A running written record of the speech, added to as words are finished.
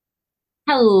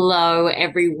Hello,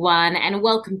 everyone, and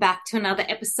welcome back to another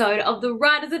episode of the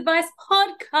Writer's Advice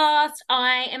podcast.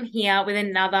 I am here with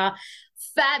another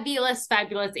fabulous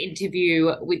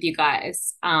interview with you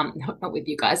guys. Not with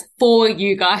you guys, for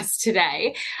you guys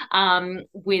today,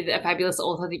 with a fabulous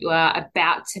author that you are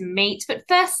about to meet. But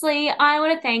firstly, I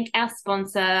want to thank our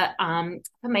sponsor,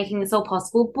 for making this all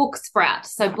possible, Booksprout.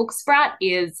 So Booksprout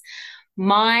is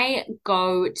my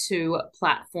go-to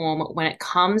platform when it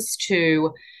comes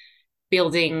to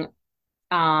building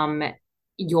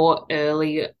your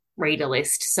early reader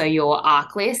list, so your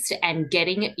ARC list, and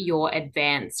getting your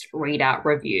advanced reader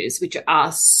reviews, which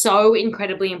are so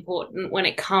incredibly important when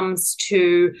it comes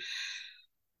to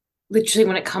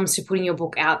putting your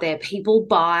book out there. People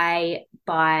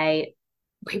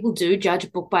do judge a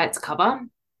book by its cover.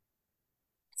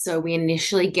 So we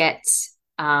initially get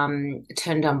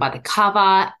turned on by the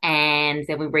cover, and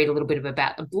then we read a little bit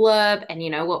about the blurb, and you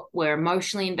know what, we're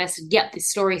emotionally invested. Yep, this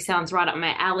story sounds right up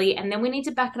my alley. And then we need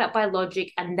to back it up by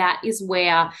logic, and that is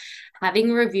where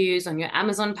having reviews on your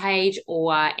Amazon page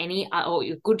or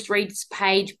your Goodreads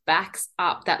page backs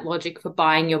up that logic for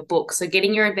buying your book. So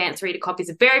getting your advanced reader copies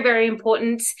is very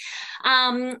important.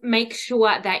 Make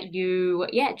sure that you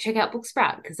check out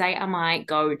Booksprout, because they are my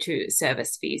go-to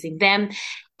service for using them.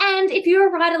 And if you're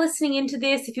a writer listening into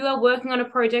this, if you are working on a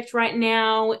project right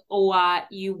now, or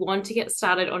you want to get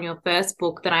started on your first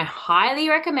book, then I highly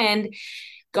recommend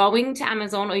going to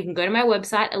Amazon, or you can go to my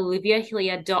website,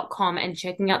 oliviahillier.com, and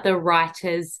checking out the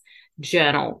Writer's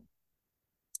Journal.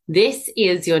 This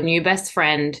is your new best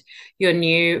friend, your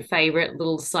new favorite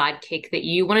little sidekick that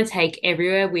you want to take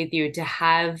everywhere with you to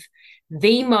have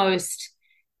the most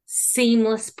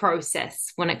seamless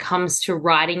process when it comes to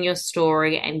writing your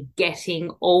story and getting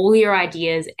all your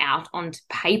ideas out onto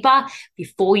paper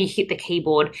before you hit the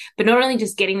keyboard. But not only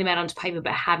just getting them out onto paper,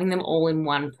 but having them all in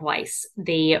one place.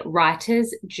 The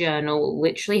Writer's Journal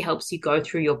literally helps you go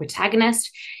through your protagonist,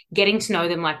 getting to know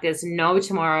them like there's no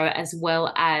tomorrow, as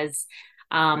well as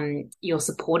your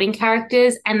supporting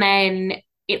characters. And then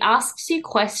it asks you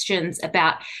questions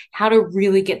about how to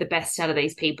really get the best out of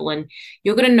these people. And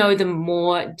you're going to know them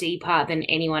more deeper than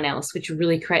anyone else, which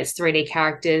really creates 3D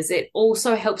characters. It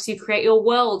also helps you create your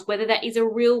world, whether that is a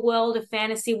real world, a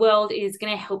fantasy world. It is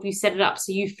going to help you set it up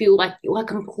so you feel like you are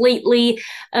completely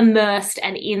immersed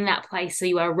and in that place, so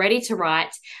you are ready to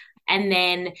write. And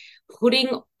then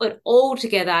putting it all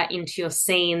together into your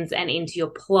scenes and into your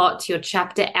plot, your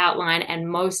chapter outline, and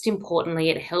most importantly,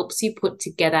 it helps you put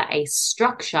together a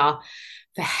structure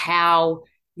for how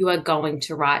you are going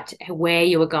to write, where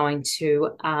you are going to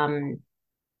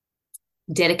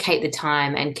dedicate the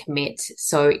time and commit,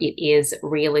 so it is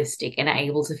realistic and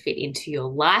able to fit into your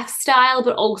lifestyle,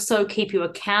 but also keep you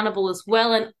accountable as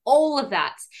well. And all of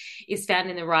that is found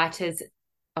in the Writer's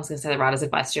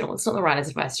Advice Journal. It's not the Writer's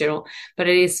Advice Journal, but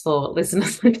it is for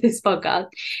listeners of this podcast.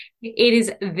 It is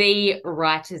the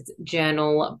Writer's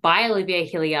Journal by Olivia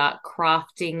Hillier,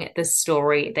 crafting the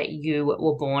story that you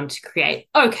were born to create.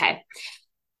 Okay.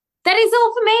 That is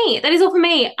all for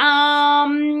me.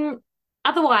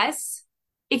 Otherwise,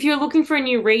 if you're looking for a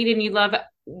new read and you love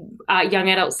young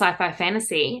adult sci-fi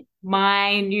fantasy,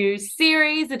 my new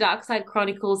series, The Dark Side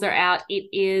Chronicles, are out. It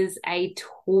is a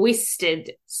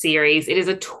twisted series. It is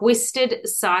a twisted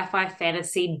sci-fi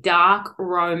fantasy, dark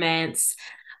romance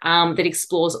that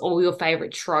explores all your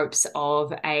favorite tropes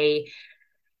of a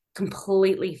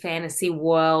completely fantasy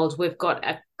world. We've got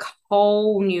a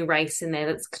whole new race in there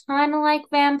that's kind of like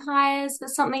vampires, but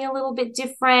something a little bit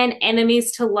different.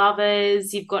 Enemies to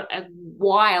lovers. You've got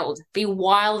the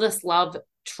wildest love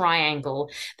triangle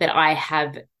that I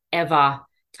have ever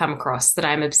come across, that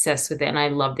I'm obsessed with it, and I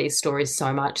love these stories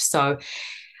so much. So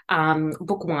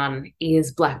book one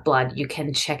is Black Blood. You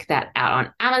can check that out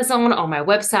on Amazon, on my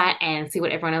website, and see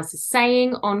what everyone else is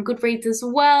saying on Goodreads as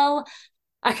well.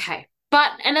 Okay.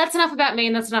 And that's enough about me,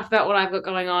 and that's enough about what I've got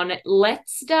going on.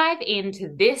 Let's dive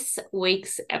into this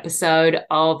week's episode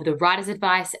of The Writer's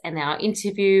Advice and our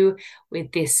interview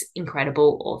with this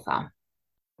incredible author.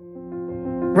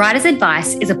 Writer's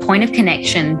Advice is a point of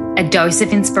connection, a dose of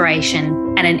inspiration,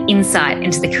 and an insight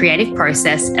into the creative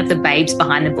process of the babes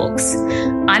behind the books.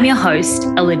 I'm your host,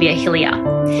 Olivia Hillier.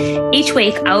 Each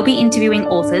week, I will be interviewing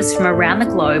authors from around the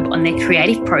globe on their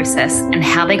creative process and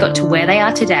how they got to where they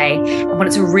are today and what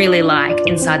it's really like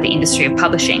inside the industry of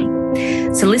publishing.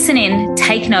 So listen in,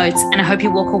 take notes, and I hope you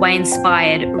walk away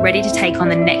inspired, ready to take on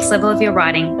the next level of your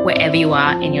writing wherever you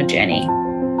are in your journey.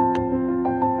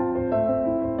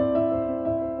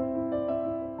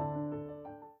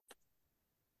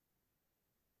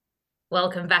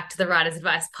 Welcome back to the Writer's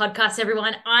Advice podcast,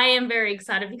 everyone. I am very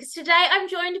excited because today I'm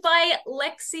joined by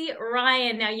Lexi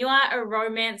Ryan. Now, you are a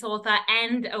romance author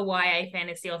and a YA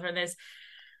fantasy author, and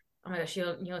oh my gosh,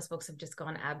 your newest books have just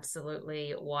gone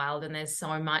absolutely wild, and there's so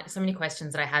many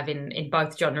questions that I have in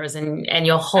both genres and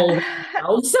your whole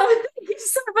world. So thank you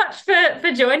so much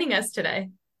for joining us today.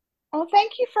 Well,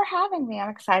 thank you for having me. I'm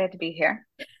excited to be here.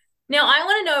 Now, I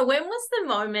want to know when was the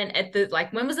moment at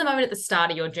the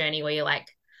start of your journey where you're like,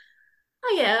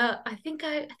 oh yeah, I think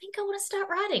I want to start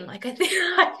writing. Like I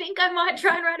think I might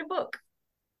try and write a book.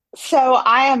 So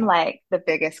I am like the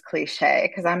biggest cliche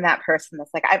because I'm that person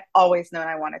that's like, I've always known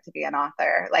I wanted to be an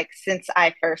author. Like since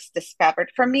I first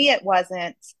discovered, for me, it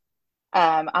wasn't,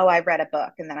 oh, I read a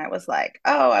book and then I was like,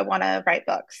 oh, I want to write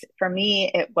books. For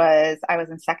me, I was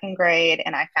in second grade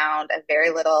and I found a very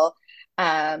little,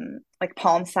 like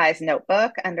palm-sized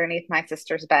notebook underneath my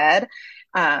sister's bed.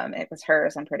 It was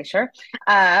hers, I'm pretty sure.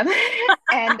 Um,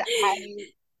 and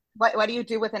what do you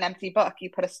do with an empty book? You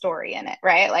put a story in it,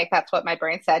 right? Like that's what my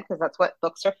brain said because that's what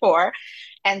books are for.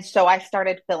 And so I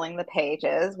started filling the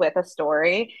pages with a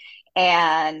story.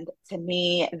 And to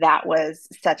me, that was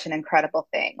such an incredible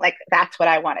thing. Like, that's what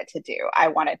I wanted to do. I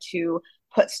wanted to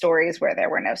put stories where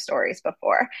there were no stories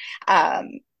before.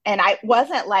 Um, and I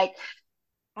wasn't like,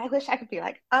 I wish I could be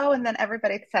like, oh, and then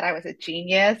everybody said I was a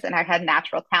genius and I had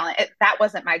natural talent. That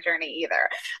wasn't my journey either.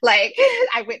 Like,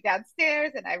 I went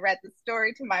downstairs and I read the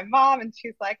story to my mom, and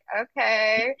she's like,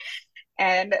 okay.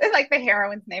 And like the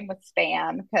heroine's name was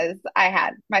Spam because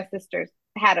my sister's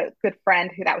had a good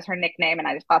friend who that was her nickname, and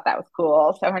I just thought that was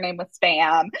cool. So her name was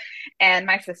Spam, and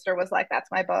my sister was like, "That's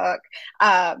my book."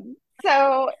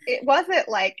 So it wasn't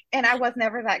like, and I was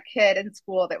never that kid in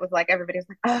school that was like everybody was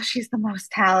like, "Oh, she's the most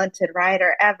talented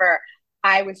writer ever."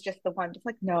 I was just the one, just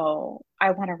like, "No,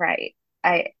 I want to write.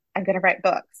 I'm gonna write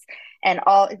books." And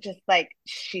all just like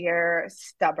sheer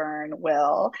stubborn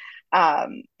will.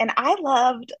 And I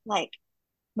loved like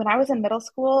when I was in middle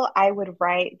school, I would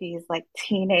write these like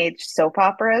teenage soap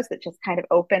operas that just kind of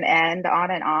open end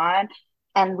on and on.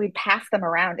 And we'd pass them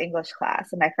around English class,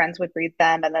 and my friends would read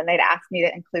them, and then they'd ask me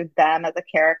to include them as a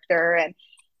character. And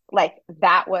like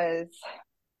that was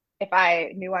if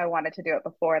I knew I wanted to do it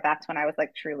before, that's when I was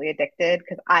like truly addicted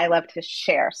because I love to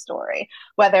share story.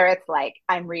 Whether it's like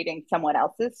I'm reading someone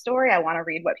else's story, I want to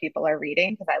read what people are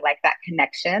reading because I like that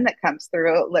connection that comes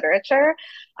through literature.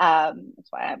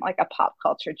 That's why I'm like a pop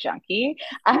culture junkie.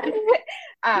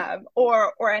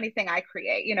 Or anything I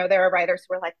create. You know, there are writers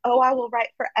who are like, oh, I will write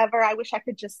forever. I wish I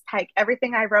could just take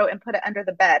everything I wrote and put it under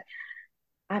the bed.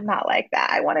 I'm not like that.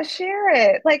 I want to share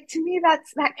it. Like to me,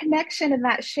 that's that connection and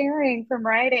that sharing from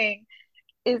writing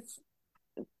is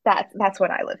that's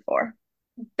what I live for.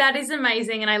 That is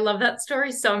amazing, and I love that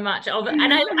story so much. And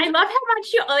I love how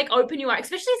much you like open you are,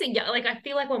 especially as a young. Like I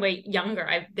feel like when we're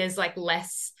younger, there's like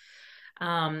less.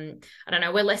 I don't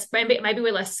know. We're less maybe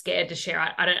we're less scared to share.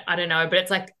 I don't know, but it's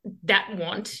like that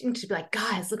wanting to be like,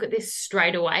 guys, look at this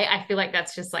straight away. I feel like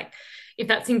that's just like if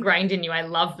that's ingrained in you, I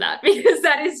love that because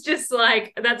that's just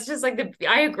like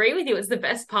I agree with you. It's the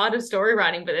best part of story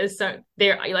writing, but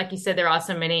like you said, there are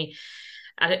so many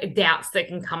doubts that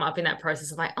can come up in that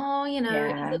process of like, oh, is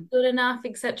Yeah. it good enough,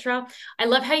 etc. I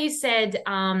love how you said,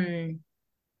 I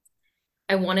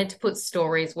wanted to put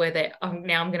stories where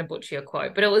now I'm going to butcher your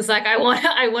quote, but it was like, I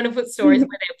want to put stories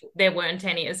where there weren't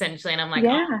any essentially. And I'm like, oh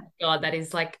Yeah. my God, that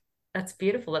is like, that's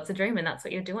beautiful. That's a dream. And that's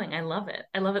what you're doing. I love it.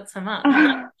 I love it so much.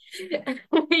 Now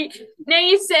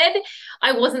you said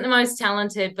I wasn't the most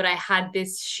talented, but I had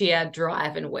this sheer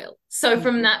drive and will. So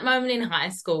from that moment in high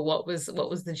school, what was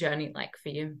the journey like for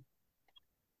you?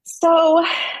 So,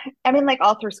 I mean, like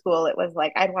all through school, it was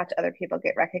like I'd watch other people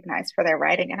get recognized for their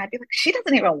writing, and I'd be like, she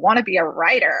doesn't even want to be a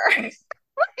writer. Like, it's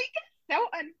so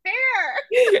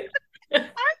unfair. I'm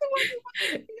the one who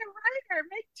wants to be a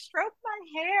writer. Stroke my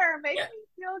hair, make me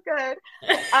feel good.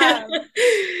 Um,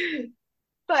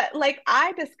 but like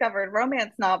I discovered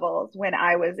romance novels when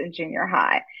I was in junior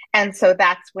high. And so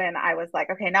that's when I was like,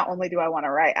 okay, not only do I want to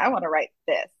write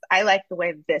this. I like the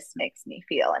way this makes me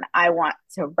feel. And I want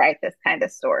to write this kind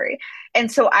of story.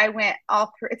 And so I went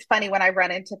all through. It's funny when I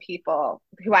run into people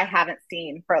who I haven't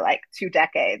seen for like 2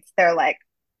 decades, they're like,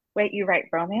 wait, you write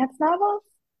romance novels?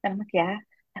 And I'm like, yeah.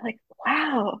 I'm like,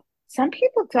 wow, some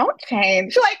people don't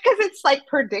change. Like, because it's like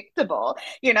predictable,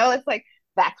 it's like,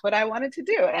 that's what I wanted to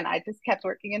do. And I just kept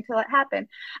working until it happened.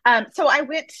 So I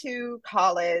went to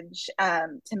college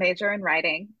to major in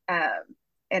writing.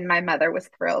 And my mother was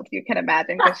thrilled. You can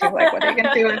imagine, because she's like, what are you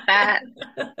going to do with that?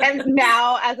 And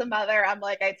now as a mother, I'm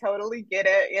like, I totally get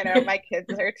it. You know, my kids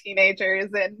are teenagers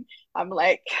and I'm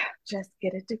like, just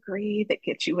get a degree that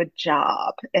gets you a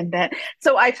job. And then,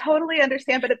 so I totally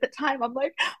understand. But at the time, I'm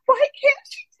like, why can't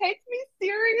she take me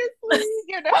seriously?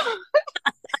 You know,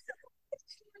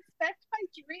 respect my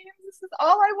dreams. This is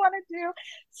all I want to do.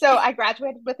 So I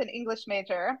graduated with an English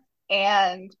major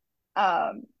and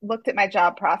looked at my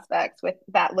job prospects with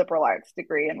that liberal arts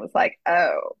degree and was like,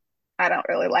 oh, I don't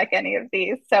really like any of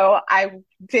these. So I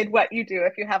did what you do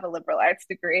if you have a liberal arts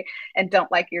degree and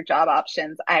don't like your job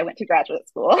options. I went to graduate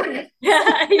school.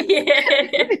 Yeah.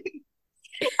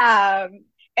 um,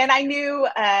 and I knew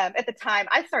at the time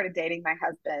I started dating my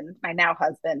husband, my now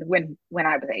husband, when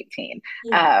I was 18.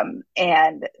 Yeah.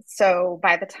 And so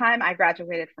by the time I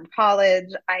graduated from college,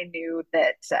 I knew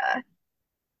that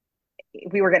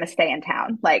we were going to stay in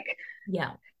town. Like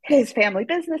Yeah. his family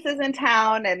business is in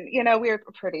town, and you know we were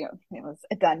pretty. It was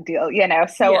a done deal, you know.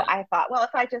 So Yeah. I thought, well,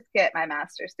 if I just get my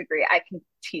master's degree, I can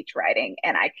teach writing,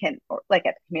 and I can, like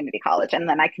at the community college, and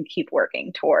then I can keep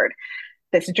working toward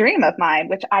this dream of mine,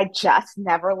 which I just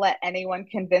never let anyone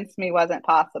convince me wasn't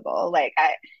possible. Like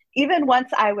I, even once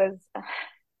I was,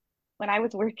 when I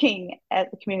was working at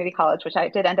the community college, which I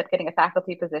did end up getting a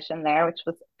faculty position there, which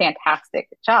was a fantastic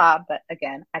job. But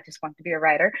again, I just wanted to be a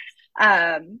writer.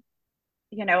 Um,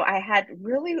 you know, I had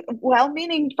really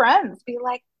well-meaning friends be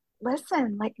like,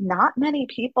 listen, like not many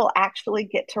people actually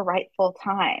get to write full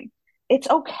time. It's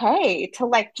okay to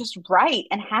like just write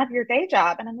and have your day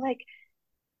job. And I'm like,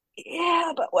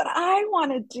 yeah, but what I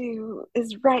want to do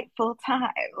is write full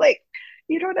time. Like,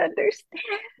 you don't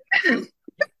understand.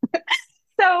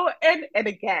 So, and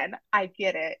again, I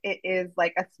get it. It is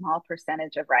like a small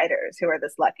percentage of writers who are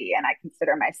this lucky, and I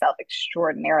consider myself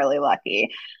extraordinarily lucky.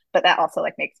 But that also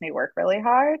like makes me work really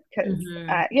hard because, Hmm.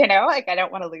 you know, like I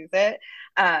don't want to lose it.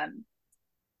 Um,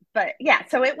 but yeah,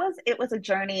 so it was a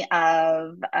journey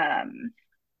of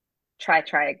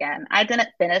try again. I didn't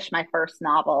finish my first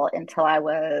novel until I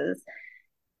was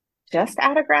just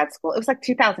out of grad school. It was like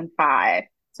 2005,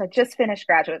 so I just finished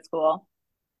graduate school.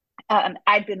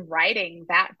 I'd been writing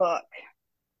that book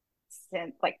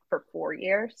since like for 4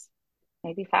 years,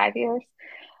 maybe 5 years.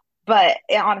 But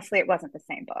honestly, it wasn't the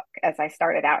same book as I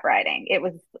started out writing. It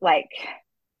was like,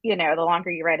 you know, the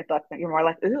longer you write a book, you're more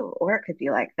like, ooh, or it could be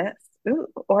like this. Ooh,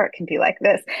 or it can be like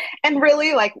this. And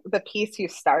really, like the piece you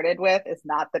started with is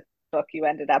not the book you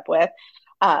ended up with.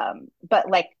 But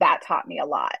like that taught me a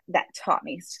lot. That taught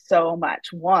me so much.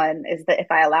 One is that if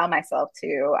I allow myself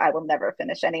to, I will never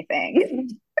finish anything.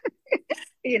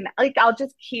 You know, like I'll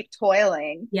just keep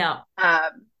toiling. Yeah.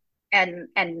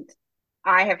 And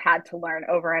I have had to learn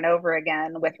over and over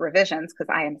again with revisions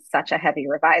because I am such a heavy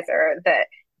reviser that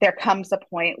there comes a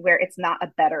point where it's not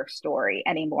a better story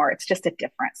anymore. It's just a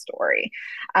different story.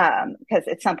 Because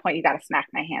at some point you got to smack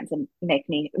my hands and make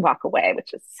me walk away,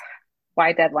 which is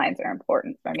why deadlines are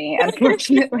important for me,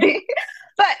 unfortunately.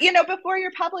 But you know, before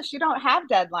you're published, you don't have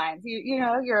deadlines. You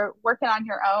know, you're working on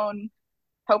your own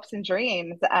hopes and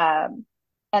dreams.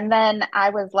 And then I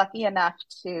was lucky enough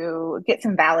to get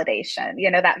some validation, you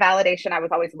know, that validation I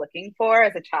was always looking for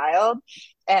as a child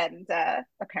and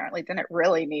apparently didn't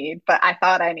really need, but I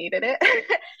thought I needed it.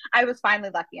 I was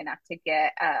finally lucky enough to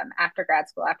get, after grad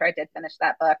school, after I did finish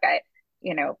that book, I,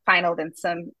 you know, finaled in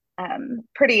some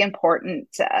pretty important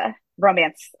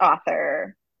romance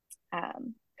author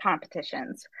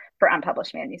competitions for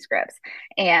unpublished manuscripts.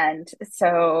 And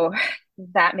so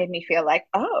that made me feel like,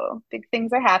 oh, big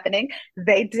things are happening.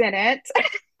 They didn't.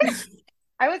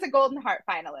 I was a Golden Heart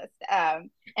finalist.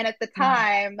 And at the Wow.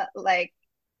 time, like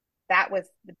that was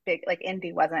the big, like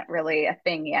indie wasn't really a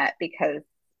thing yet because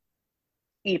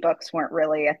ebooks weren't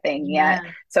really a thing yet.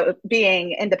 Yeah. So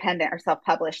being independent or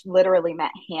self-published literally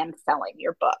meant hand selling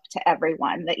your book to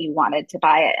everyone that you wanted to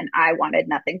buy it. And I wanted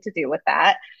nothing to do with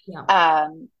that. Yeah.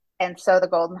 Um, and so the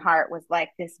Golden Heart was like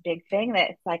this big thing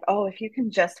that it's like, oh, if you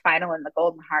can just final in the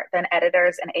Golden Heart, then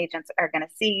editors and agents are going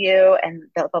to see you and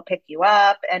they'll pick you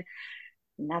up. And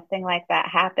nothing like that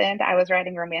happened. I was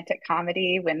writing romantic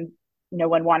comedy when no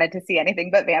one wanted to see anything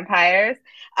but vampires.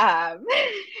 Um,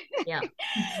 Yeah.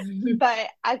 but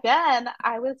again,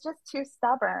 I was just too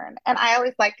stubborn. And I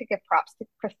always like to give props to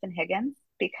Kristen Higgins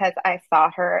because I saw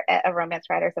her at a Romance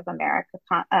Writers of America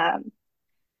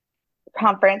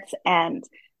conference and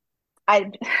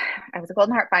I I was a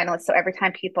Golden Heart finalist, so every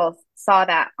time people saw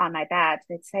that on my badge,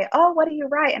 they'd say, "Oh, what do you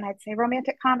write?" And I'd say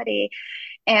romantic comedy,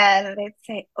 and they'd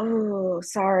say, "Oh,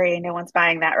 sorry, no one's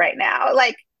buying that right now."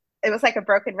 Like it was like a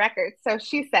broken record. So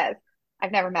she says,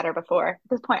 I've never met her before. At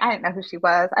this point, I didn't know who she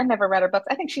was. I never read her books.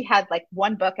 I think she had like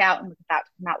one book out and was about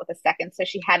to come out with a second. So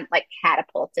she hadn't like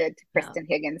catapulted to Yeah. Kristen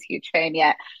Higgins' huge fame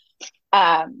yet.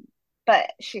 Um,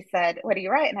 but she said, "What do you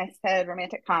write?" And I said,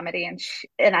 "Romantic comedy."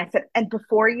 And I said, "And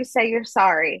before you say you're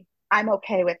sorry, I'm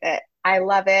okay with it. I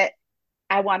love it.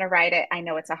 I want to write it. I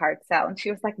know it's a hard sell." And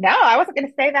she was like, "No, I wasn't going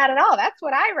to say that at all. That's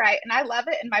what I write. And I love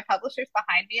it. And my publisher's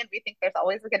behind me. And we think there's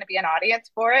always going to be an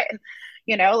audience for it." And,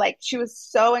 like she was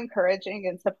so encouraging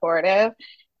and supportive.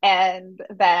 And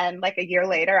then, like a year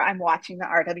later, I'm watching the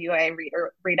RWA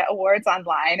Rita Awards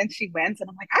online and she wins. And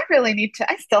I'm like, I really need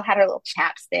to. I still had her little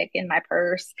chapstick in my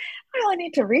purse. I really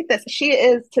need to read this. She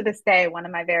is to this day one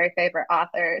of my very favorite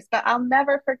authors, but I'll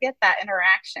never forget that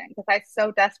interaction because I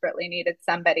so desperately needed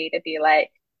somebody to be like,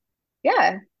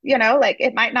 yeah, like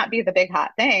it might not be the big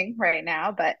hot thing right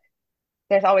now, but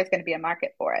there's always going to be a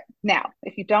market for it. Now,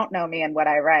 if you don't know me and what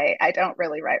I write, I don't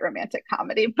really write romantic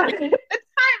comedy, but at the time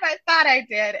I thought I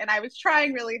did. And I was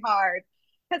trying really hard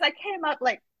because I came up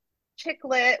like chick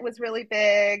lit was really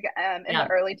big in the Yeah.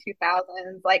 early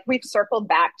 2000s. Like we've circled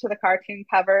back to the cartoon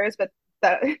covers, but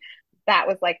that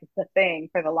was like the thing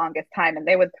for the longest time. And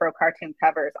they would throw cartoon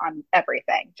covers on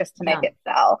everything just to make Yeah. it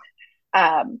sell.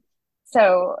 Um,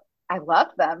 so I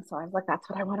loved them. So I was like, that's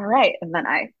what I want to write. And then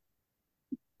I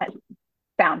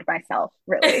found myself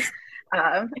really.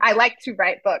 I like to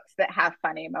write books that have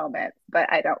funny moments,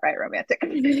 but I don't write romantic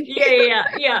comedy. Yeah, yeah,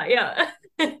 yeah, yeah.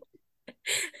 And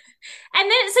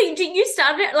then, so you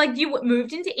started like you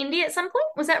moved into India at some point?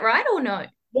 Was that right or no?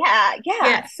 Yeah, yeah.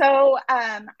 Yeah. So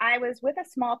I was with a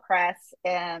small press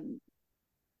and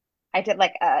I did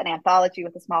like an anthology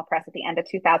with a small press at the end of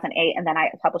 2008, and then I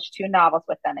published two novels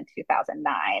with them in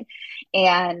 2009.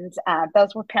 And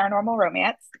those were paranormal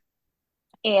romance.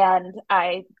 And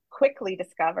I quickly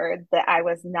discovered that I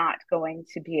was not going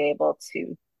to be able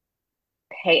to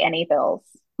pay any bills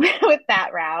with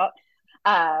that route.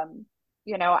 Um,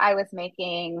 I was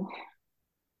making,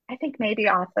 I think maybe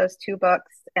off those two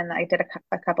books, and I did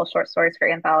a couple short stories for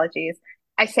anthologies.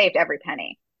 I saved every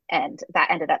penny, and that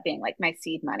ended up being like my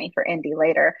seed money for indie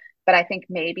later. But I think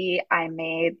maybe I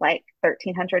made like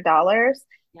 $1,300.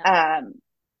 Yeah. Um,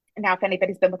 Now, if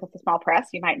anybody's been with a small press,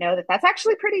 you might know that that's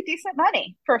actually pretty decent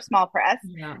money for a small press.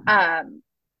 Yeah. Um,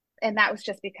 and that was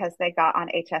just because they got on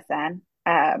HSN.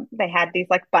 They had these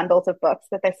like bundles of books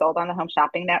that they sold on the Home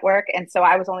Shopping Network. And so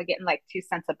I was only getting like 2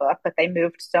 cents a book, but they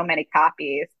moved so many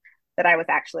copies that I was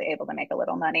actually able to make a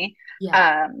little money.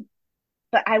 Yeah. Um,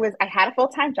 but I had a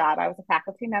full-time job. I was a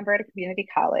faculty member at a community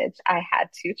college. I had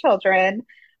two children.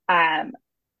 I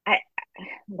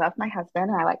love my husband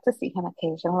and I like to see him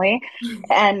occasionally.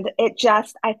 And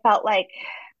I felt like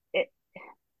it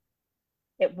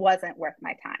it wasn't worth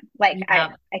my time. Like Yeah.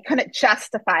 I couldn't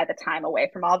justify the time away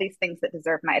from all these things that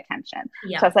deserve my attention. So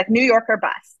Yeah. I was like New York or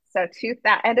bust. So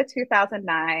that end of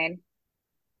 2009.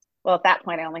 Well, at that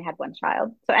point I only had one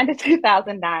child. So end of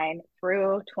 2009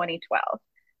 through 2012,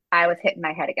 I was hitting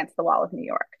my head against the wall of New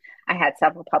York. I had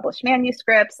several published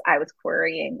manuscripts. I was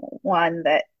querying one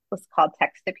that was called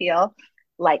Text Appeal,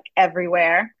 like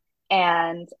everywhere.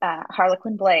 And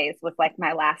Harlequin Blaze was like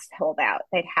my last holdout.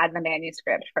 They'd had the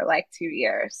manuscript for like 2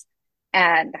 years.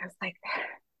 And I was like,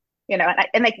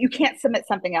 and like you can't submit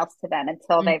something else to them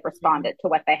until they've Mhm. responded to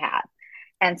what they have.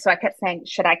 And so I kept saying,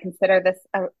 should I consider this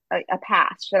a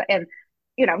pass? And,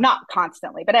 not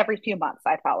constantly, but every few months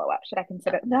I follow up. Should I Yeah.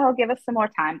 consider? No, give us some more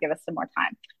time. Give us some more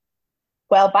time.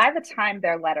 Well, by the time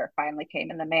their letter finally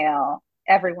came in the mail,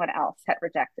 everyone else had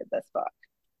rejected this book.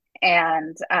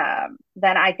 And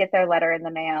then I get their letter in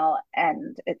the mail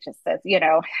and it just says,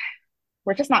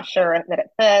 we're just not sure that it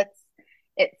fits.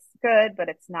 It's good, but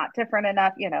it's not different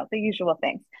enough, the usual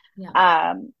things. Yeah.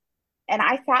 Um, and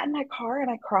I sat in my car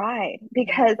and I cried Yeah.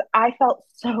 because I felt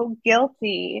so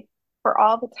guilty for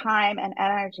all the time and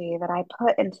energy that I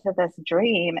put into this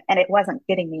dream and it wasn't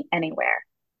getting me anywhere.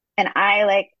 And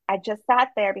I just sat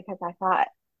there because I thought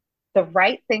the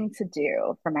right thing to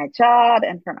do for my job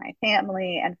and for my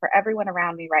family and for everyone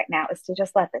around me right now is to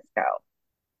just let this go,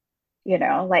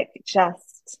 like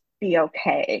just be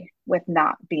okay with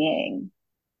not being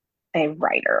a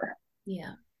writer.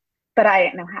 Yeah. But I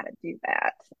didn't know how to do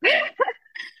that.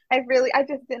 I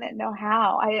just didn't know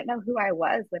how. I didn't know who I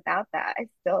was without that. I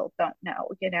still don't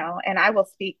know, and I will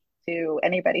speak to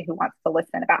anybody who wants to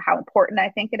listen about how important I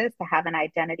think it is to have an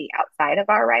identity outside of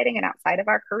our writing and outside of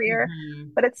our career, Hmm.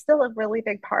 but it's still a really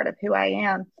big part of who I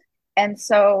am. And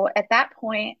so at that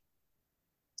point,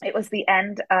 it was the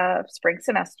end of spring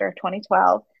semester of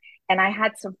 2012. And I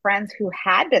had some friends who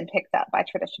had been picked up by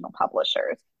traditional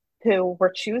publishers who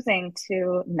were choosing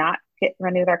to not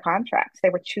renew their contracts. They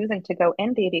were choosing to go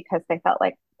indie because they felt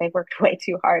like they worked way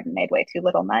too hard and made way too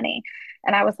little money.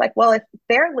 And I was like, well, if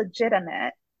they're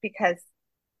legitimate, because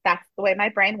that's the way my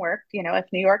brain worked, if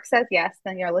New York says yes,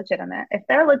 then you're legitimate. If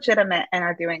they're legitimate and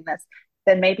are doing this,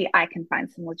 then maybe I can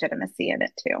find some legitimacy in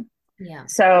it too. Yeah.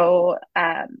 So,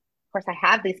 of course, I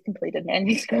have these completed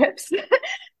manuscripts.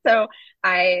 So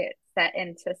I set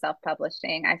into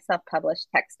self-publishing. I self-published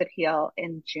Text Appeal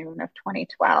in June of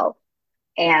 2012,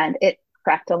 and it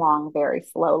crept along very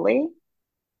slowly.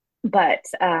 But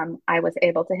I was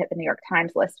able to hit the New York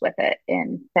Times list with it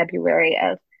in February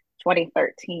of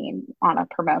 2013 on a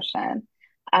promotion.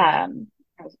 Wow.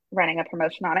 I was running a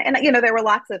promotion on it. And, there were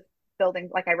lots of building,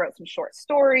 like I wrote some short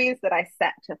stories that I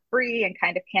set to free and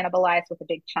kind of cannibalized with a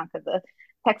big chunk of the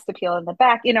text appeal in the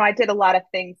back. I did a lot of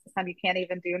things, some you can't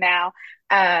even do now.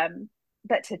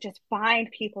 But to just find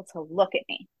people to look at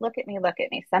me, look at me, look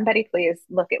at me. Somebody please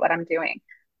look at what I'm doing.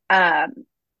 Um,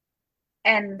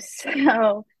 and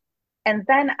so and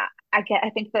then I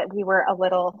think that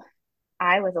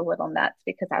I was a little nuts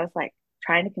because I was like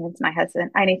trying to convince my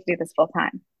husband, I need to do this full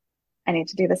time. I need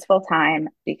to do this full time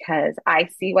because I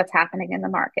see what's happening in the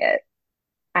market.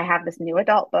 I have this new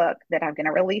adult book that I'm going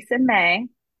to release in May.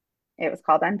 It was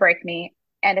called Unbreak Me,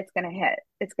 and it's going to hit.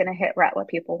 It's going to hit right what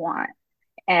people want.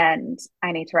 And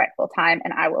I need to write full time,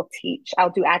 and I will teach. I'll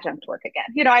do adjunct work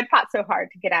again. I fought so hard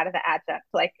to get out of the adjunct.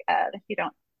 Like, if you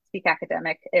don't speak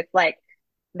academic, it's like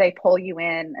they pull you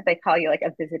in, they call you like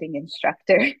a visiting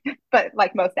instructor, but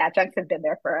like most adjuncts have been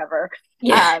there forever.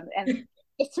 Yeah. And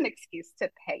it's an excuse to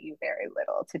pay you very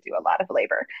little to do a lot of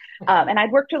labor. And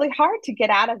I'd worked really hard to get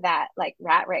out of that like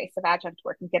rat race of adjunct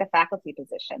work and get a faculty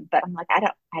position. But I'm like,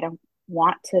 I don't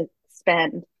want to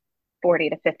spend 40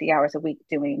 to 50 hours a week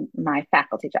doing my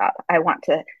faculty job. I want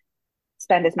to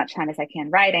spend as much time as I can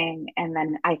writing, and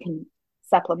then I can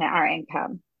supplement our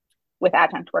income with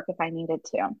adjunct work if I needed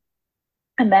to.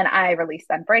 And then I released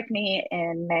Unbreak Me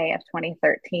in May of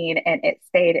 2013, and it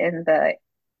stayed in the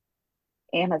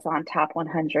Amazon top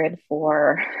 100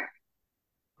 for,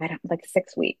 I don't like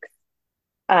 6 weeks.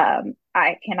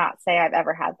 I cannot say I've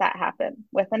ever had that happen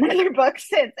with another book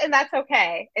since, and that's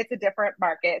okay. It's a different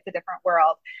market, it's a different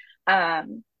world.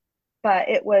 But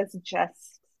it was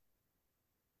just,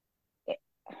 it,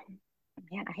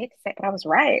 man, I hate to say it, but I was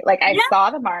right. Like I Yeah.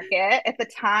 saw the market at the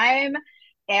time.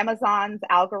 Amazon's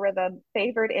algorithm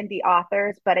favored indie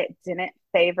authors, but it didn't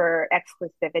favor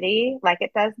exclusivity like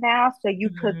it does now. So you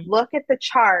could Mhm. look at the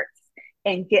charts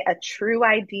and get a true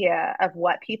idea of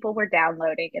what people were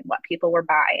downloading and what people were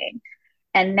buying.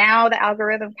 And now the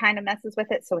algorithm kind of messes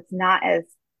with it. So it's not as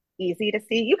easy to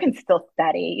see. You can still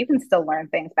study, you can still learn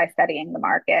things by studying the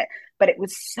market, but it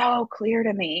was so clear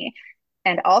to me.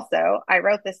 And also, I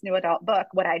wrote this new adult book.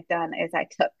 What I'd done is I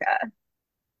took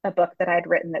a book that I'd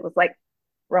written that was like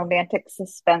romantic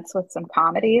suspense with some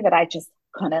comedy that I just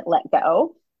couldn't let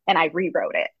go. And I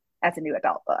rewrote it as a new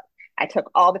adult book. I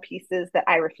took all the pieces that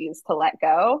I refused to let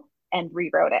go and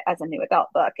rewrote it as a new adult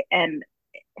book. And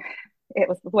it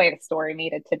was the way the story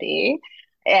needed to be.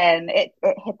 And it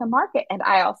hit the market. And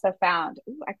I also found,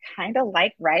 I kind of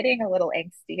like writing a little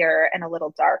angstier and a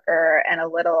little darker and a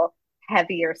little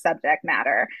heavier subject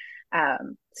matter.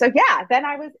 So yeah, then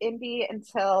I was indie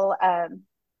until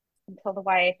the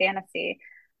YA fantasy.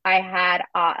 I had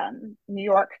New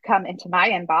York come into my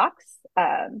inbox.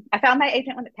 I found my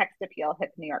agent when the text appeal hit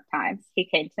the New York Times. He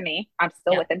came to me. I'm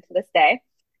still Yeah. with him to this day.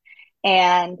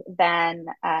 And then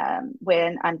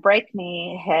when Unbreak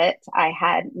Me hit, I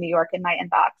had New York in my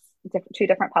inbox, two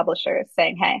different publishers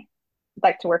saying, hey, I'd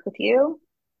like to work with you.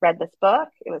 Read this book.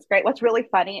 It was great. What's really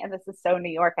funny, and this is so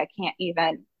New York, I can't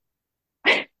even,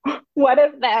 one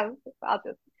of them, I'll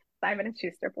just, Simon and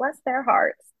Schuster, bless their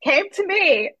hearts, came to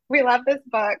me. We love this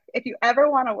book. If you ever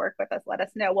want to work with us, let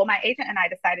us know. Well, my agent and I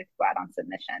decided to go out on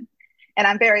submission. And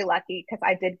I'm very lucky because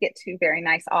I did get two very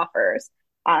nice offers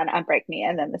on Unbreak Me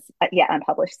and then this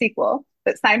unpublished sequel.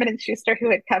 But Simon and Schuster,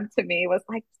 who had come to me, was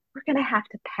like, we're gonna have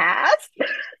to pass.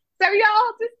 So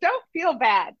y'all just don't feel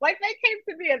bad. Like they came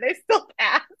to me and they still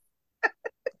passed.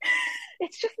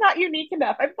 It's just not unique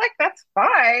enough. I'm like, that's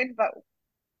fine, but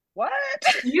what?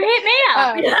 You hit me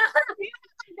up. um,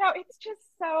 no, it's just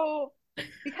so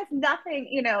because nothing,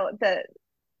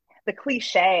 the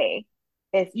cliche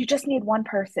is you just need one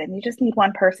person, you just need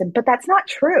one person, but that's not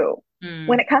true.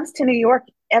 When Mm. it comes to New York,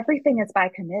 everything is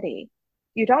by committee.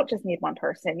 You don't just need one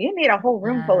person, you need a whole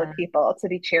room full of people to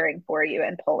be cheering for you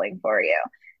and pulling for you,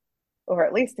 or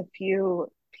at least a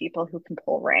few people who can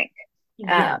pull rank.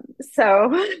 Yeah.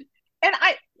 So and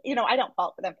I don't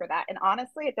fault for them for that, and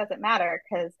honestly it doesn't matter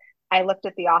because I looked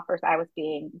at the offers I was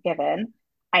being given.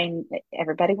 I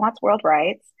Everybody wants world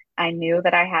rights. I knew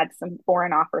that I had some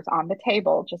foreign offers on the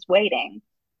table just waiting.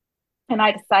 And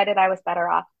I decided I was better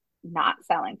off not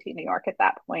selling to New York at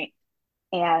that point.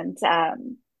 And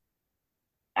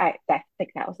I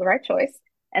think that was the right choice.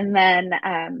 And then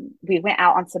we went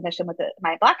out on submission with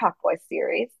my Black Hawk Boys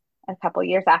series a couple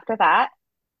years after that.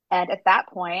 And at that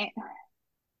point,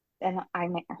 and I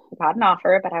got an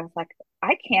offer, but I was like,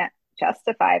 I can't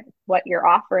justify what you're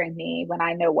offering me when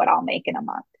I know what I'll make in a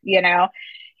month, you know?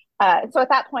 So at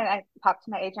that point, I talked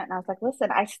to my agent and I was like, listen,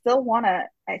 I still want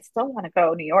to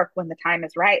go New York when the time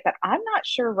is right, but I'm not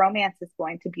sure romance is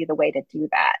going to be the way to do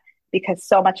that because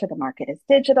so much of the market is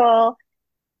digital.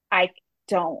 I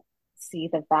don't see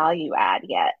the value add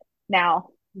yet. Now,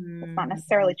 it's not Mm.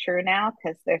 necessarily true now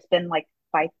because there's been like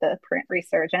quite the print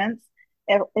resurgence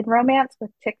in romance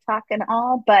with TikTok and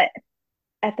all. But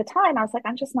at the time, I was like,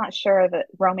 I'm just not sure that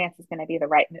romance is going to be the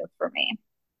right move for me.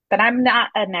 But I'm not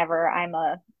a never, I'm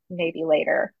a maybe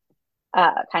later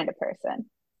kind of person.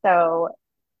 So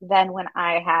then when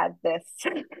I had this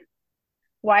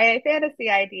YA fantasy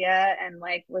idea and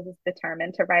like was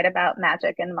determined to write about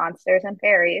magic and monsters and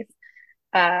fairies,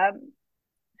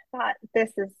 thought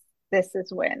this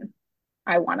is when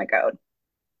I want to go.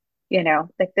 You know,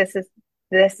 like this is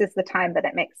the time that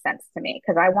it makes sense to me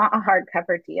because I want a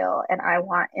hardcover deal and I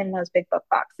want in those big book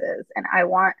boxes and I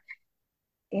want,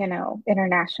 you know,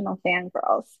 international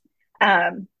fangirls.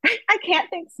 I can't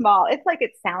think small. It's like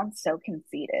it sounds so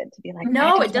conceited to be like, I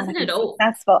No, it just want to doesn't be at all.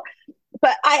 successful.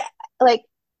 But I like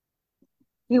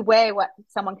you weigh what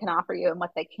someone can offer you and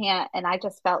what they can't. And I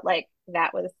just felt like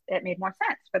it made more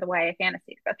sense for the YA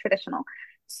fantasy to go traditional.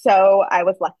 So I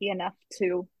was lucky enough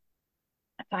to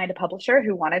find a publisher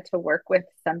who wanted to work with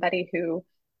somebody who,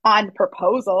 on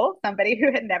proposal, somebody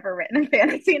who had never written a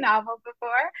fantasy novel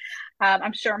before.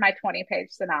 I'm sure my 20-page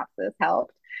synopsis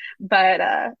helped, but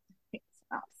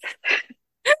synopsis.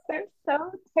 They're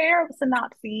so terrible.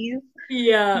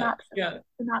 Yeah, yeah.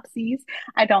 Synopses.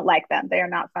 I don't like them. They are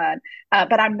not fun.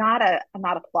 But I'm not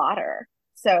a plotter,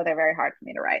 so they're very hard for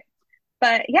me to write.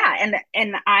 But yeah,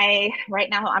 and I right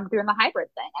now I'm doing the hybrid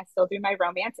thing. I still do my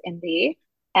romance indie,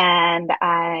 and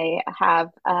I have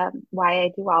YA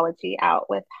duology out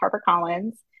with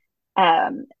HarperCollins.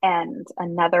 And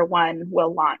another one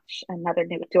will launch, another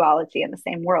new duology in the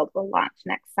same world will launch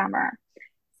next summer.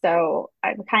 So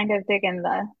I'm kind of digging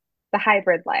the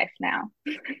hybrid life now.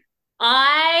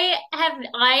 I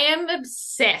am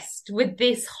obsessed with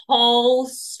this whole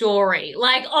story.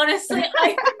 Like, honestly,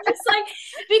 I just like,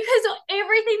 because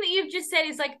everything that you've just said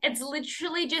is like, it's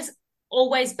literally just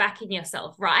always backing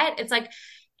yourself, right? It's like,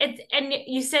 and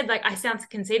you said, like, I sound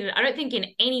conceited. I don't think in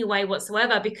any way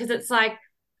whatsoever, because it's like,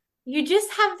 you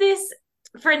just have this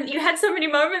friend, you had so many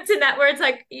moments in that where it's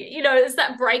like, you know, it's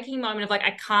that breaking moment of like,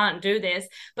 I can't do this.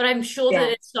 But I'm sure that Yeah,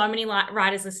 there's so many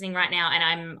writers listening right now,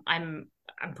 and I'm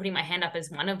putting my hand up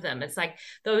as one of them. It's like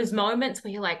those moments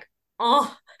where you're like,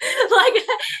 oh, like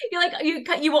you're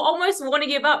like you will almost want to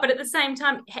give up, but at the same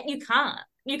time, you can't.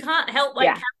 You can't help like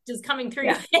yeah, characters coming through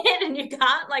your yeah. head, and you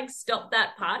can't like stop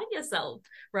that part of yourself,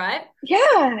 right?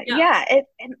 Yeah, Yeah. yeah.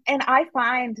 And I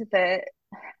find that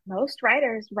most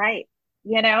writers write,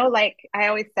 you know, like I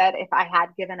always said, if I had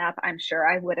given up, I'm sure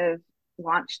I would have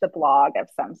launched a blog of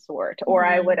some sort, or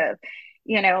I would Mhm. have,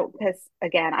 you know, because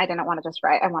again, I didn't want to just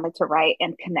write. I wanted to write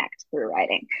and connect through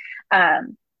writing.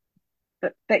 Um,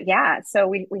 but yeah, so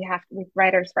we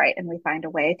writers write and we find a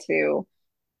way to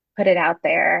put it out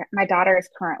there. My daughter is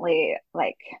currently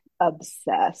like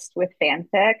obsessed with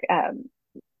fanfic.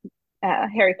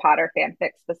 Harry Potter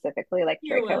fanfic specifically, like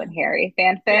You Draco were. and Harry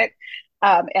Yeah. fanfic.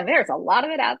 And there's a lot of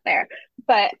it out there,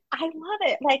 but I love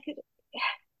it. Like,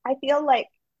 I feel like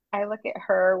I look at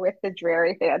her with the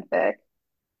dreary fanfic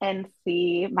and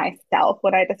see myself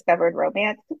when I discovered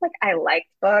romance. Because like I liked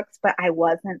books, but I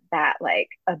wasn't that like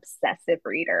obsessive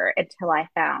reader until I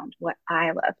found what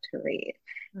I love to read.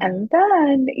 Mm. And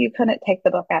then you couldn't take the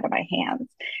book out of my hands.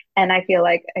 And I feel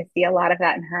like I see a lot of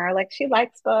that in her. Like she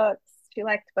likes books, she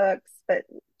liked books, but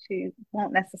she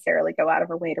won't necessarily go out of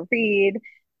her way to read.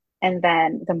 And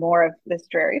then the more of this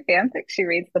dreary fanfic she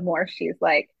reads, the more she's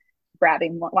like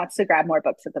wants to grab more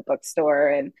books at the bookstore.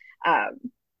 And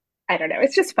I don't know.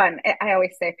 It's just fun. I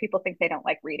always say if people think they don't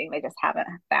like reading, they just haven't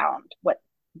found what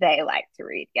they like to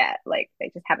read yet. Like they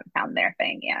just haven't found their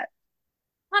thing yet.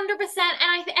 100%.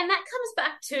 And that comes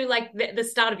back to like the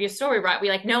start of your story, right? We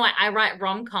like, no, I write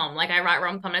rom-com. Like I write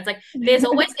rom-com. And it's like there's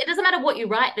always, it doesn't matter what you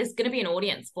write, there's gonna be an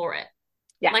audience for it.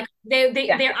 Yeah, Like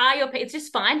yeah. there are it's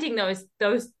just finding those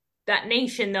that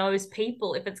niche and those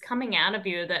people. If it's coming out of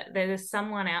you, that there's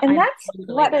someone out. And I that's totally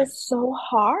believe what that. is so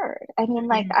hard. I mean,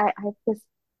 like Mhm. I just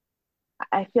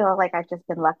I feel like I've just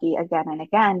been lucky again and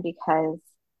again because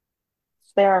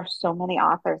there are so many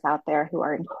authors out there who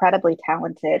are incredibly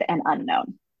talented and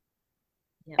unknown,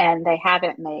 Yeah. and they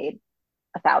haven't made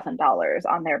 $1,000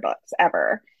 on their books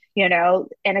ever, you know,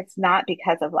 and it's not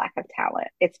because of lack of talent,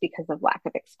 it's because of lack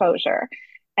of exposure.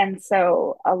 And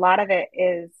so a lot of it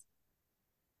is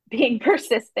being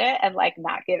persistent and like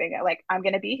not giving it, like, I'm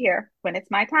going to be here when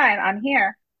it's my time, I'm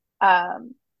here.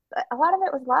 Um, a lot of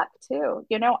it was luck too.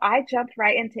 You know, I jumped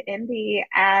right into indie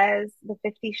as the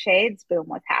 50 Shades boom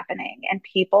was happening and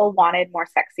people wanted more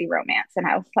sexy romance. And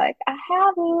I was like, I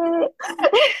have it.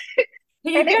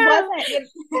 Here you And it go. wasn't, you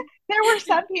know, there were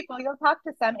some people, you'll talk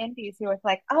to some indies who was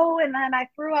like, oh, and then I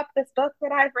threw up this book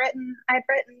that I've written, and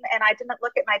I didn't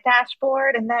look at my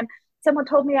dashboard. And then someone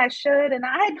told me I should. And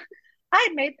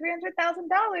I'd made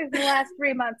 $300,000 in the last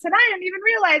 3 months and I didn't even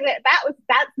realize it.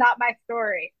 That's not my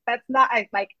story. That's not, I'm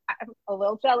a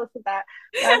little jealous of that.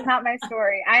 That's not my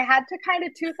story. I had to kind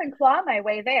of tooth and claw my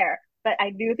way there, but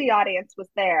I knew the audience was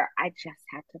there. I just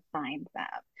had to find them.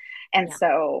 And Yeah.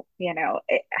 so, you know,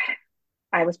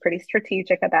 I was pretty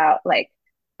strategic about like,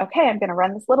 okay, I'm going to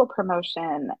run this little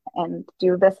promotion and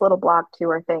do this little blog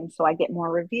tour thing so I get more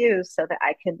reviews so that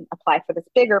I can apply for this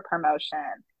bigger promotion.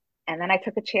 And then I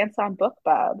took a chance on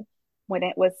BookBub when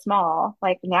it was small.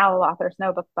 Like now, authors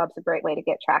know BookBub's a great way to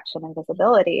get traction and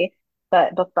visibility,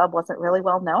 but BookBub wasn't really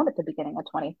well known at the beginning of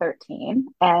 2013.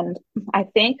 And I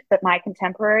think that my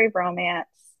contemporary romance,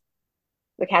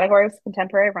 the category was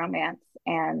contemporary romance,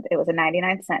 and it was a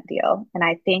 99-cent deal. And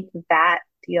I think that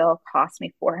deal cost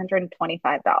me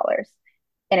 $425.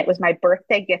 And it was my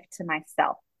birthday gift to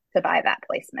myself to buy that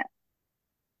placement.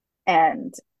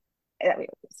 And it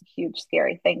was a huge,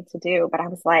 scary thing to do. But I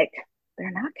was like,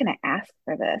 they're not going to ask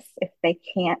for this if they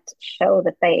can't show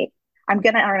that I'm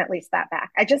going to earn at least that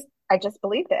back. I just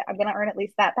believed it. I'm going to earn at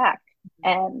least that back.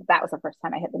 And that was the first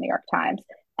time I hit the New York Times.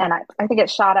 And I think it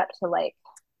shot up to like,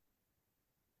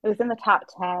 it was in the top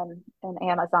 10 in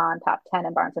Amazon, top 10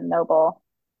 in Barnes and Noble.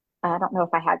 I don't know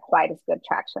if I had quite as good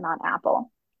traction on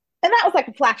Apple. And that was like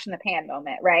a flash in the pan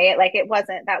moment, right? Like that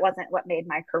wasn't what made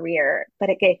my career, but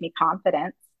it gave me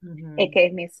confidence. It Mm-hmm.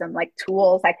 gave me some like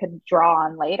tools I could draw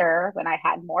on later when I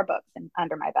had more books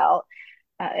under my belt.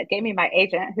 It gave me my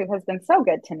agent who has been so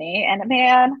good to me. And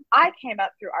man, I came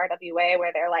up through RWA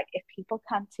where they're like, if people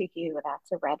come to you,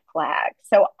 that's a red flag.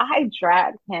 So I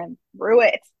dragged him through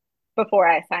it before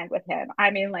I signed with him. I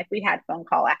mean, like we had phone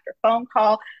call after phone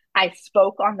call. I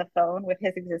spoke on the phone with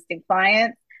his existing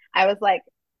clients. I was like,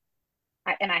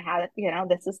 and I had, you know,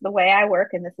 this is the way I work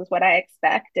and this is what I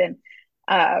expect. And,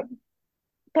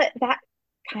 but that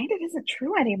kind of isn't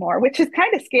true anymore, which is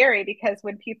kind of scary because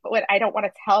when I don't want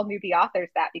to tell newbie authors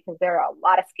that because there are a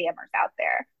lot of scammers out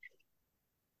there.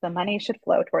 The money should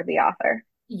flow toward the author.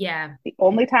 Yeah. The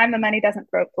only time the money doesn't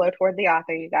flow toward the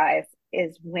author, you guys,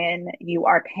 is when you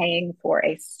are paying for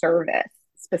a service,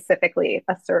 specifically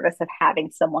a service of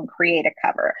having someone create a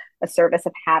cover, a service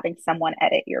of having someone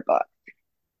edit your book.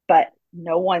 But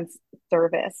no one's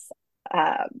service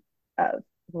of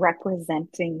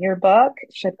representing your book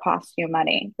should cost you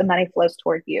money. The money flows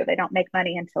toward you. They don't make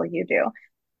money until you do.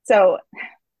 So,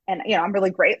 and you know, I'm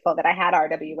really grateful that I had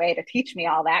RWA to teach me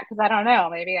all that because I don't know,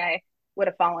 maybe I would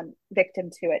have fallen victim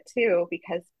to it too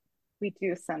because we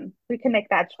can make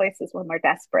bad choices when we're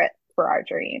desperate for our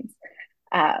dreams.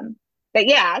 Um, but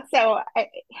yeah, so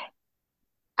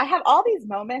I have all these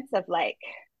moments of like,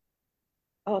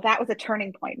 oh, that was a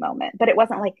turning point moment, but it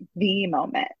wasn't like the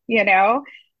moment, you know?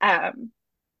 Um,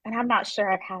 and I'm not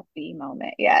sure I've had the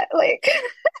moment yet. Like,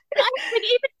 Like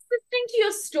even listening to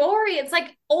your story, it's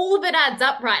like all of it adds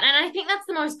up, right? And I think that's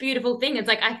the most beautiful thing. It's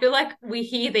like I feel like we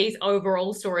hear these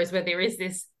overall stories where there is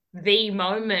this the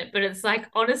moment, but it's like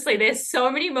honestly, there's so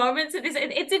many moments of this.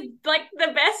 It's like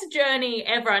the best journey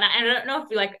ever, and I don't know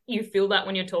if you feel that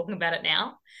when you're talking about it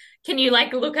now. Can you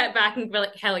like look at back and be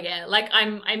like, hell yeah, like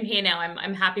I'm here now.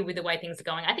 I'm happy with the way things are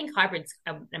going. I think hybrid's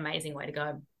an amazing way to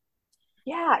go.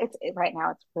 yeah, right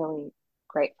now it's really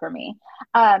great for me.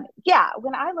 Yeah,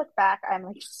 when I look back, I'm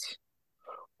like,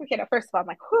 you know, first of all, I'm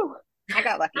like, whew, I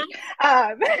got lucky.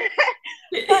 Um,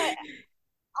 but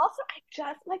also, I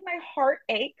just like my heart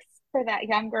aches for that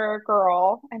younger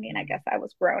girl. I mean, I guess I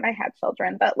was grown, I had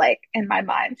children, but like in my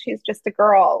mind, she's just a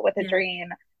girl with a Yeah. dream.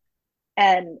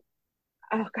 And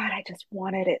oh God, I just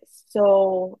wanted it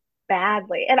so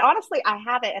badly. And honestly, I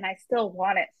have it and I still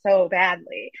want it so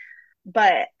badly.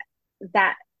 But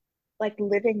that, like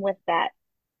living with that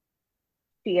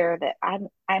fear that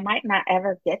I might not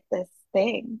ever get this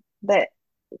thing that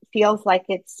feels like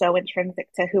it's so intrinsic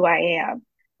to who I am.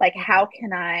 Like Yeah. how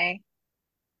can I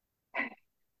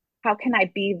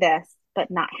be this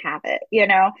but not have it, you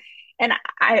know? And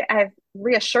I've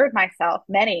reassured myself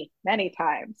many, many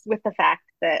times with the fact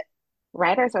that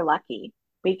writers are lucky.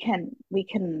 We can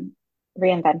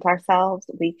reinvent ourselves.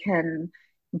 We can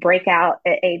break out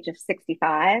at age of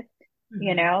 65.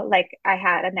 You Mhm. know, like I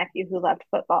had a nephew who loved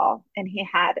football and he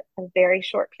had a very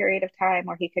short period of time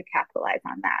where he could capitalize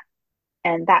on that.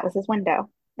 And that was his window.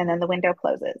 And then the window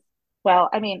closes. Well,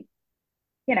 I mean,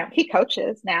 you know, he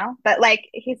coaches now, but like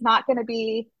he's not going to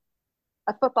be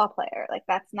a football player. Like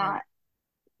that's Yeah. not,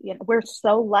 you know, we're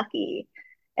so lucky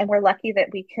and we're lucky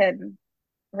that we can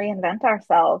reinvent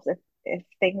ourselves if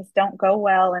things don't go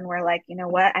well and we're like, you know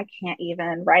what, I can't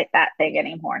even write that thing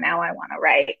anymore. Now I want to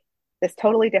write this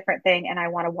totally different thing and I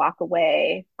want to walk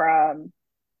away from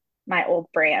my old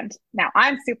brand. Now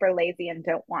I'm super lazy and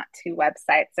don't want two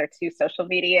websites or two social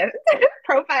media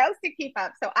profiles to keep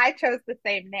up. So I chose the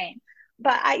same name.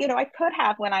 But I, you know, I could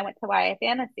have when I went to YA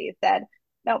Fantasy said,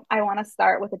 no, I want to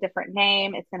start with a different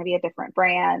name. It's going to be a different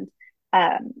brand.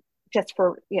 Um, just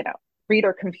for, you know,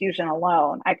 reader confusion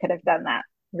alone, I could have done that.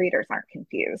 Readers aren't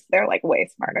confused. They're like way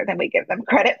smarter than we give them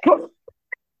credit for.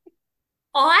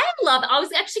 I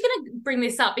was actually going to bring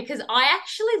this up because I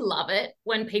actually love it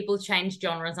when people change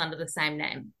genres under the same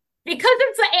name. Because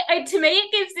it's like, to me,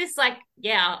 it gives this like,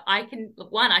 yeah, I can,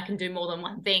 one, I can do more than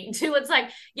one thing. Two, it's like,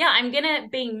 yeah, I'm going to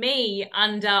be me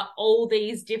under all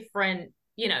these different,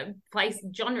 place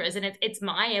genres. And it's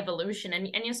my evolution. And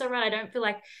you're so right. I don't feel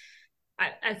like,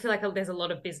 I feel like there's a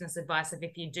lot of business advice of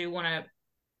if you do want to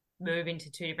move into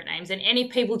two different names. And any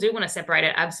people do want to separate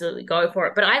it, absolutely go for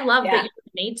it. But I love that Yeah. you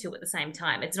need to at the same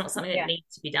time. It's not something that Yeah.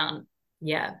 needs to be done.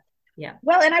 Yeah. Yeah.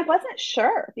 Well, and I wasn't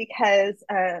sure because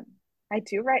I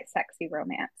do write sexy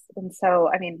romance. And so,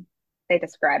 I mean, they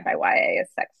describe my YA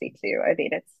as sexy too. I mean,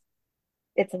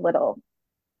 it's a little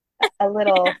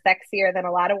sexier than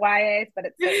a lot of YAs, but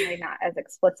it's certainly not as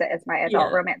explicit as my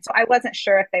adult Yeah. romance. So I wasn't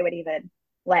sure if they would even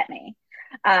let me.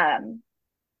 Um,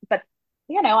 but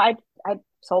you know, I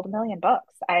sold a million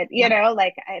books. You Yeah. know,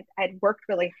 like I'd worked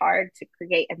really hard to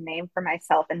create a name for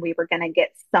myself, and we were going to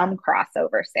get some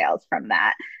crossover sales from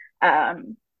that.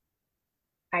 Um,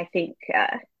 I think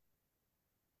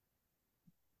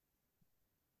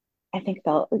I think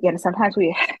they'll, you know, sometimes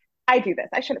I do this.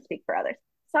 I shouldn't speak for others.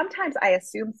 Sometimes I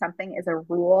assume something is a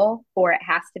rule or it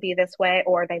has to be this way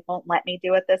or they won't let me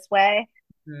do it this way.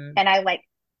 Mm. And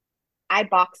I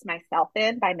box myself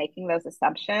in by making those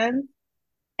assumptions.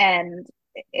 And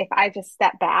if I just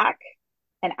step back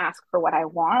and ask for what I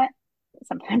want,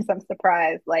 sometimes I'm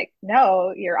surprised, like,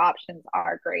 no, your options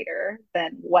are greater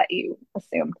than what you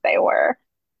assumed they were.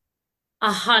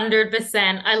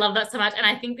 100%. I love that so much. And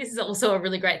I think this is also a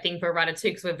really great thing for a writer too,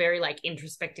 because we're very like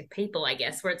introspective people, I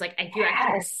guess, where it's like if you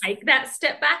actually just Yes. take that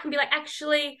step back and be like,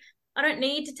 actually, I don't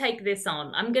need to take this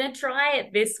on. I'm gonna try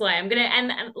it this way. I'm gonna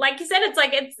and like you said, it's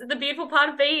like it's the beautiful part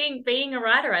of being a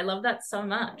writer. I love that so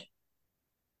much.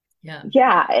 Yeah.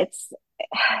 Yeah, it's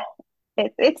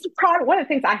probably one of the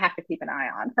things I have to keep an eye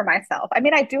on for myself. I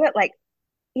mean, I do it like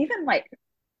even like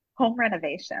home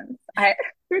renovations. I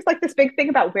There's like this big thing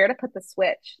about where to put the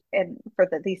switch in for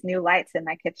these new lights in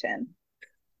my kitchen.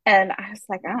 And I was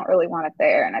like, I don't really want it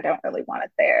there, and I don't really want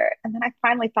it there. And then I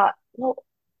finally thought, well,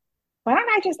 why don't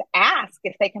I just ask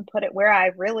if they can put it where I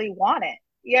really want it,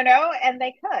 you know? And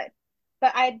they could.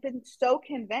 But I'd been so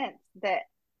convinced that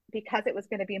because it was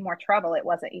going to be more trouble, it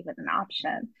wasn't even an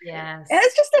option. And Yes.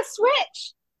 it's just a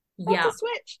switch. That's a Yeah.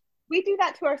 switch. We do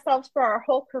that to ourselves for our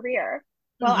whole career.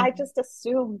 Well, I Mhm. just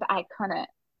assumed I couldn't.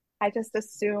 I just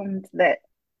assumed that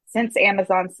since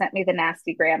Amazon sent me the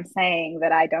nasty gram saying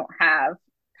that I don't have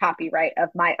copyright of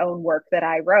my own work that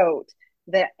I wrote,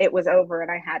 that it was over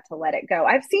and I had to let it go.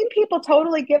 I've seen people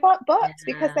totally give up books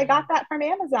because they Yeah. got that from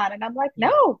Amazon. And I'm like, Yeah.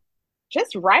 no,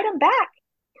 just write them back,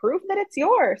 prove that it's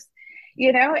yours,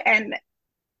 you know, and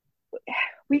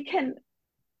we can,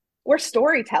 we're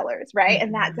storytellers, right?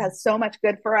 And that Mhm. does so much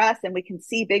good for us. And we can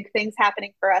see big things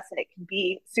happening for us and it can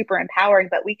be super empowering,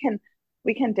 but we can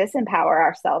disempower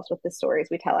ourselves with the stories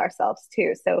we tell ourselves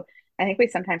too. So I think we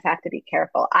sometimes have to be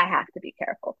careful. I have to be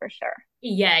careful for sure.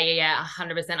 Yeah, yeah, yeah,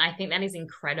 100%. I think that is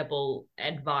incredible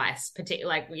advice,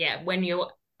 particularly like, yeah, when you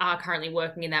are currently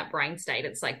working in that brain state,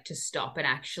 it's like to stop and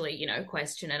actually,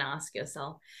 question and ask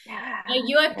yourself. Yeah.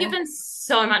 You have Yeah. given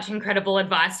so much incredible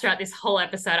advice throughout this whole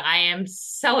episode. I am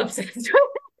so obsessed with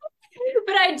it.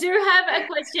 But I do have a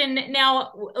question.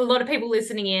 Now, a lot of people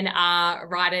listening in are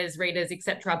writers, readers,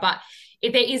 etc. But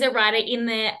if there is a writer in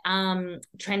their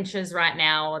trenches right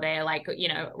now, or they're like,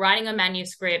 writing a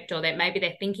manuscript, or that maybe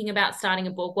they're thinking about starting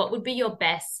a book, what would be your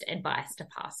best advice to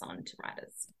pass on to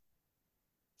writers?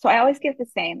 So I always give the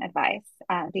same advice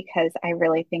because I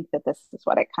really think that this is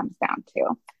what it comes down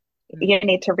to. You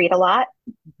need to read a lot.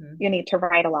 Mm-hmm. You need to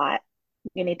write a lot.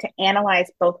 You need to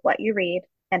analyze both what you read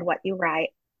and what you write.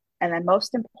 And then,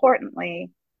 most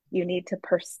importantly, you need to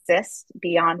persist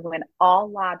beyond when all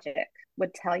logic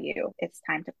would tell you it's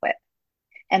time to quit.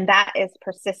 And that is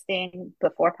persisting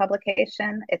before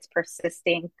publication, it's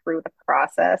persisting through the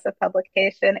process of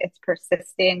publication, it's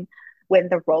persisting when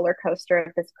the roller coaster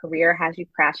of this career has you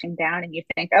crashing down and you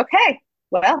think, okay,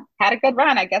 well, had a good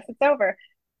run. I guess it's over.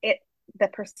 It the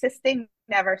persisting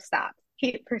never stops.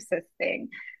 Keep persisting.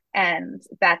 And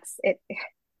that's it.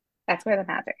 That's where the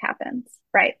magic happens,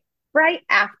 right? Right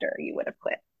after you would have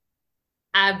quit.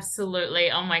 Absolutely.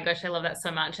 Oh my gosh, I love that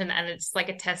so much. And it's like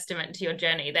a testament to your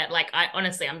journey that like I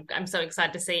honestly I'm so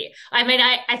excited to see. I mean,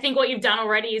 I think what you've done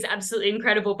already is absolutely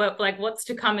incredible, but like what's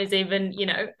to come is even,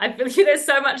 I feel like there's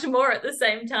so much more at the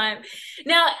same time.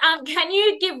 Now, can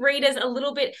you give readers a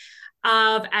little bit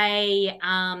of a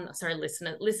sorry,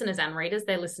 listeners and readers,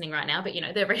 they're listening right now, but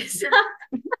they're readers.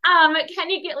 Can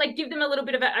you give them a little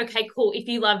bit of a, okay, cool. If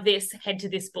you love this, head to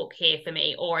this book here for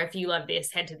me, or if you love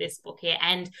this, head to this book here,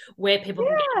 and where people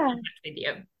can get in Yeah. contact with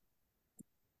you.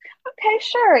 Okay,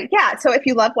 sure. Yeah. So if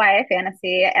you love YA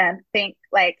fantasy and think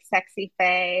like sexy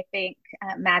fae, think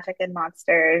magic and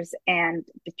monsters and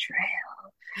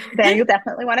betrayal, then you'll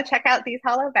definitely want to check out These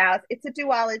Hollow Vows. It's a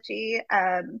duology,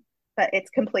 but it's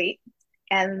complete.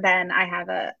 And then I have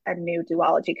a new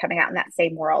duology coming out in that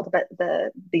same world. But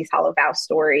the These Hollow Vows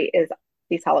story is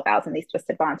These Hollow Vows and These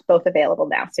Twisted Bonds, both available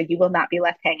now. So you will not be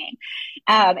left hanging.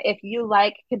 If you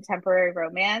like contemporary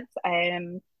romance,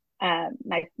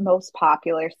 my most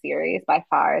popular series by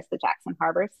far is the Jackson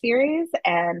Harbor series,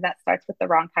 and that starts with The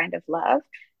Wrong Kind of Love.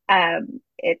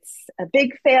 It's a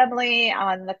big family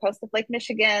on the coast of Lake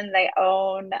Michigan. They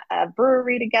own a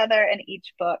brewery together, and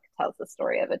each book tells the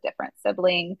story of a different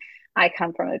sibling. I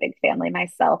come from a big family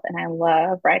myself, and I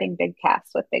love writing big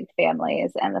casts with big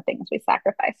families and the things we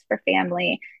sacrifice for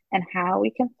family and how we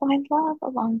can find love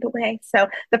along the way. So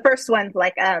the first one's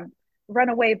like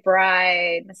runaway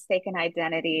bride, mistaken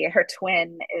identity. Her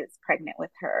twin is pregnant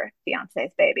with her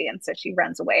fiance's baby, and so she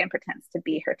runs away and pretends to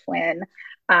be her twin.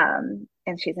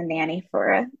 And she's a nanny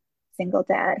for a single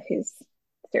dad who's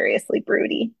seriously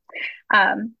broody.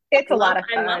 It's a lot of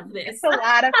I love fun. this. It's a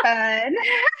lot of fun.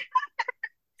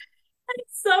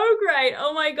 It's so great.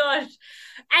 Oh my gosh.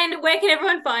 And where can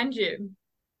everyone find you?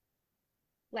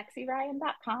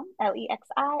 LexiRyan.com,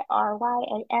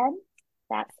 LEXIRYAN.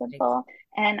 That simple.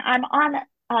 And I'm on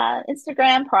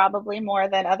Instagram probably more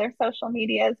than other social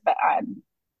medias, but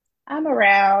I'm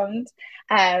around.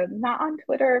 Not on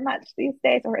Twitter much these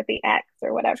days, or the X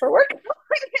or whatever we're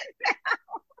calling it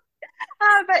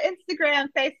now. But Instagram,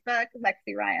 Facebook,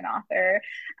 Lexi Ryan author.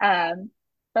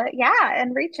 But yeah,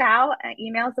 and reach out.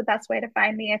 Email is the best way to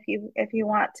find me if you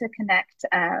want to connect.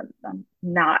 I'm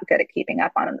not good at keeping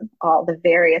up on all the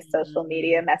various social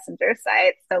media messenger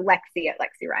sites. So Lexi at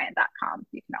LexiRyan.com.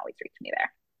 You can always reach me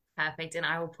there. Perfect. And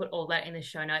I will put all that in the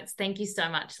show notes. Thank you so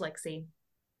much, Lexi.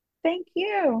 Thank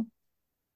you.